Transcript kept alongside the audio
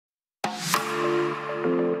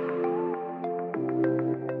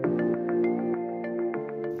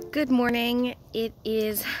Good morning. It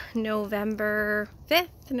is November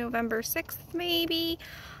 5th, November 6th maybe.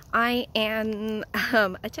 I am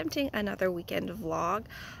attempting another weekend vlog.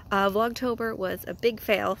 Vlogtober was a big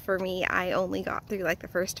fail for me. I only got through like the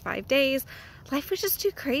first 5 days. Life was just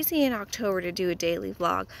too crazy in October to do a daily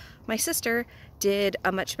vlog. My sister did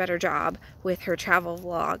a much better job with her travel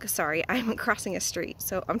vlog. Sorry, I'm crossing a street,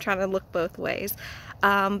 so I'm trying to look both ways.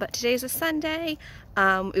 But today's a Sunday.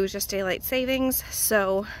 It was just daylight savings,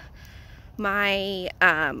 so my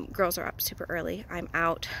girls are up super early. I'm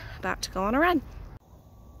out about to go on a run.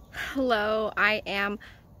 Hello, I am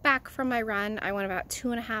back from my run. I went about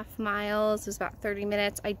 2.5 miles. It was about 30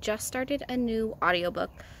 minutes. I just started a new audiobook.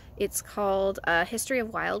 It's called History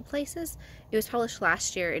of Wild Places. It was published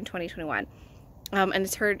last year in 2021.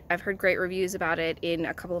 And I've heard great reviews about it in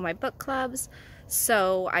a couple of my book clubs.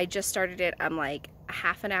 So I just started it. I'm like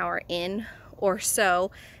half an hour in or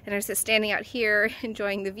so, and I was just standing out here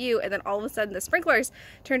enjoying the view, and then all of a sudden the sprinklers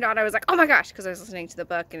turned on. I was like, oh my gosh, because I was listening to the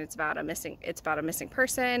book and it's about a missing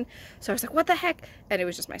person. So I was like, what the heck? And it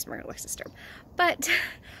was just my sprinkler system. But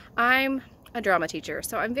I'm a drama teacher,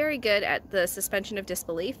 so I'm very good at the suspension of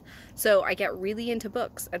disbelief. So I get really into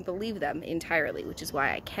books and believe them entirely, which is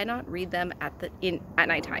why I cannot read them at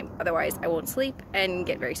nighttime. Otherwise I won't sleep and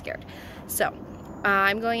get very scared. So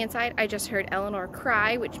I'm going inside. I just heard Eleanor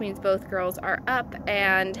cry, which means both girls are up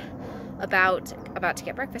and about to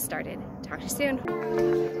get breakfast started. Talk to you soon.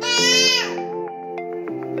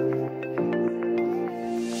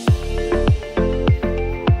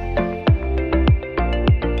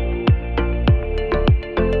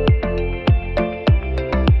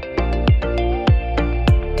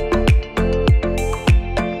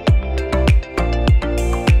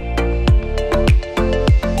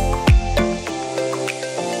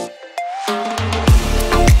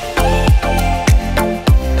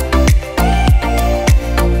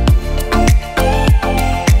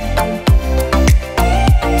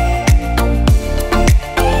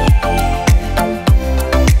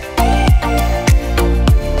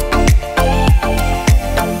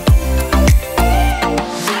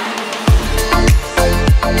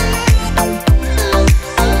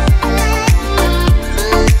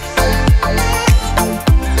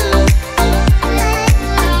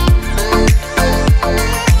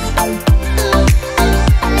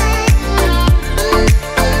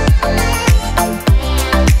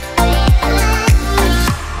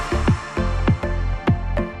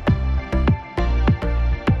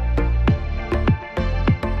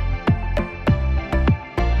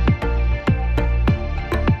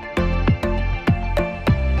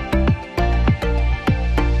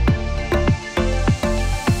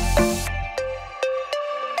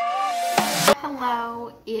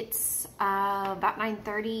 It's about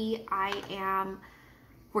 9:30. I am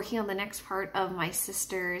working on the next part of my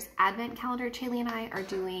sister's advent calendar. Chaley and I are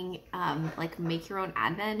doing like make your own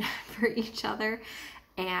advent for each other.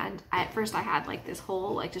 And at first I had like this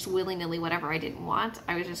whole like just willy-nilly whatever I didn't want,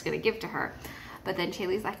 I was just gonna give to her. But then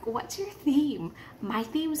Chaley's like, what's your theme? My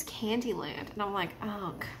theme's Candyland. And I'm like,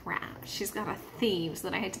 oh crap, she's got a theme. So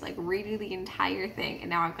then I had to like redo the entire thing, and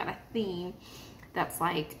now I've got a theme that's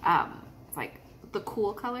like it's like the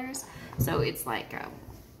cool colors. So it's like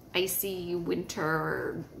icy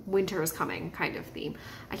winter is coming kind of theme.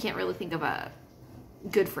 I can't really think of a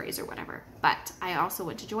good phrase or whatever. But I also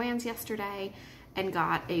went to Joann's yesterday and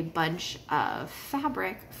got a bunch of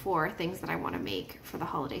fabric for things that I want to make for the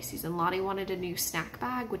holiday season. Lottie wanted a new snack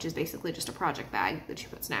bag, which is basically just a project bag that you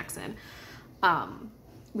put snacks in,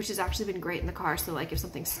 which has actually been great in the car. So like if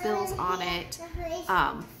something spills on it,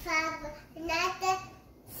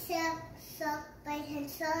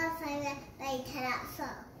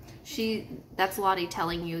 that's Lottie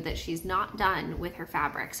telling you that she's not done with her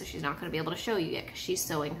fabric, so she's not going to be able to show you yet because she's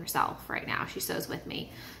sewing herself right now. She sews with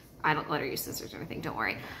me. I don't let her use scissors or anything, don't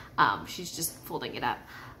worry. She's just folding it up.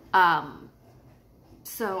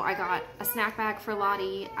 So I got a snack bag for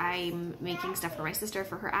Lottie. I'm making stuff for my sister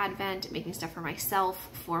for her advent, making stuff for myself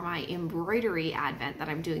for my embroidery advent that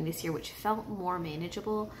I'm doing this year, which felt more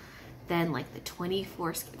manageable than like the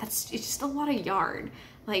 24. It's just a lot of yarn.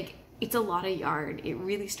 Like, it's a lot of yarn. It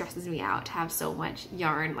really stresses me out to have so much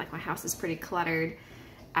yarn. Like, my house is pretty cluttered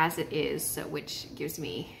as it is, so which gives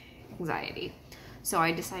me anxiety. So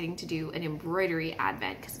I'm deciding to do an embroidery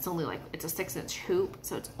advent because it's only like, it's a 6-inch hoop,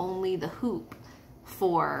 so it's only the hoop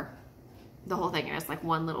for the whole thing, and it's like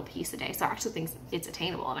one little piece a day. So I actually think it's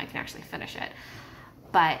attainable and I can actually finish it.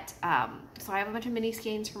 But so I have a bunch of mini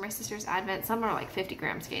skeins for my sister's advent. Some are like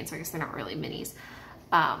 50-gram skeins, so I guess they're not really minis.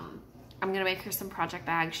 I'm gonna make her some project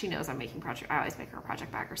bags. She knows I'm making I always make her a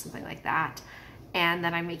project bag or something like that. And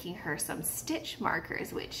then I'm making her some stitch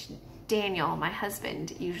markers, which Daniel, my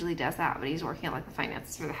husband, usually does that, but he's working on like the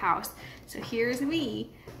finances for the house. So here's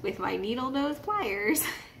me with my needle nose pliers,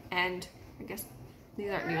 and I guess these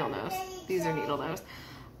aren't needle nose, these are needle nose.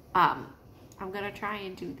 I'm gonna try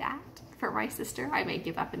and do that for my sister. I may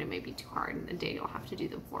give up and it may be too hard, and Daniel will have to do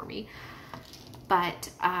them for me. But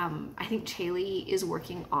I think Chaley is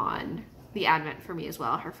working on the advent for me as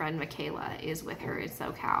well. Her friend Michaela is with her in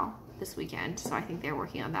SoCal this weekend, so I think they're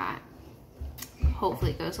working on that.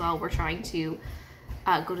 Hopefully it goes well. We're trying to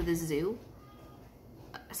go to the zoo.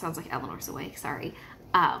 It sounds like Eleanor's awake, sorry.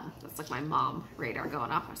 That's like my mom radar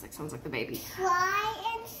going off. I was like, sounds like the baby. Try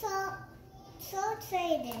and so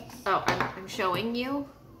say this. Oh, I'm showing you.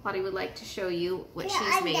 Lottie would like to show you what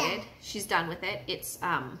she's made. Done. She's done with it. It's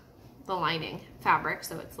the lining fabric,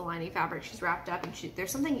 so it's the lining fabric. She's wrapped up, and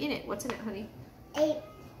there's something in it. What's in it, honey? A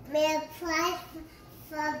prize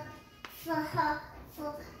for her,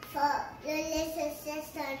 for your little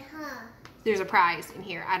sister and her. There's a prize in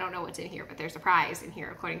here. I don't know what's in here, but there's a prize in here,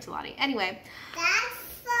 according to Lottie. Anyway. That's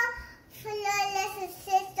for your little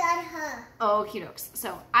sister and her. Okie dokes.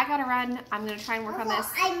 So I gotta run. I'm gonna try and work on this.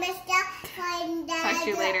 I messed up. Find that. Talk to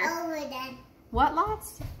you later. Over then. What,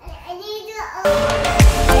 Lots? I need to over.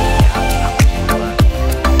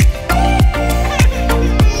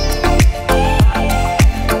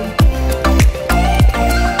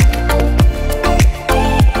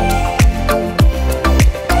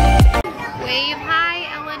 Wave hi,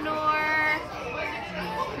 Eleanor.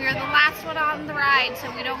 We're the last one on the ride, so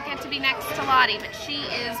we don't get to be next to Lottie, but she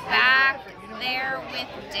is back there with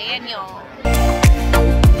Daniel.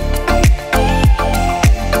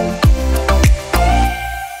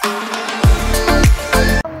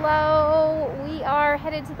 Hello, we are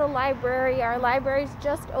headed to the library. Our library's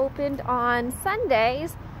just opened on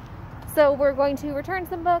Sundays, so we're going to return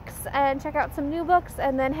some books and check out some new books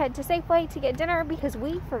and then head to Safeway to get dinner because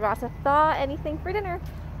we forgot to thaw anything for dinner.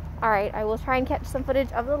 All right, I will try and catch some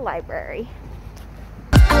footage of the library.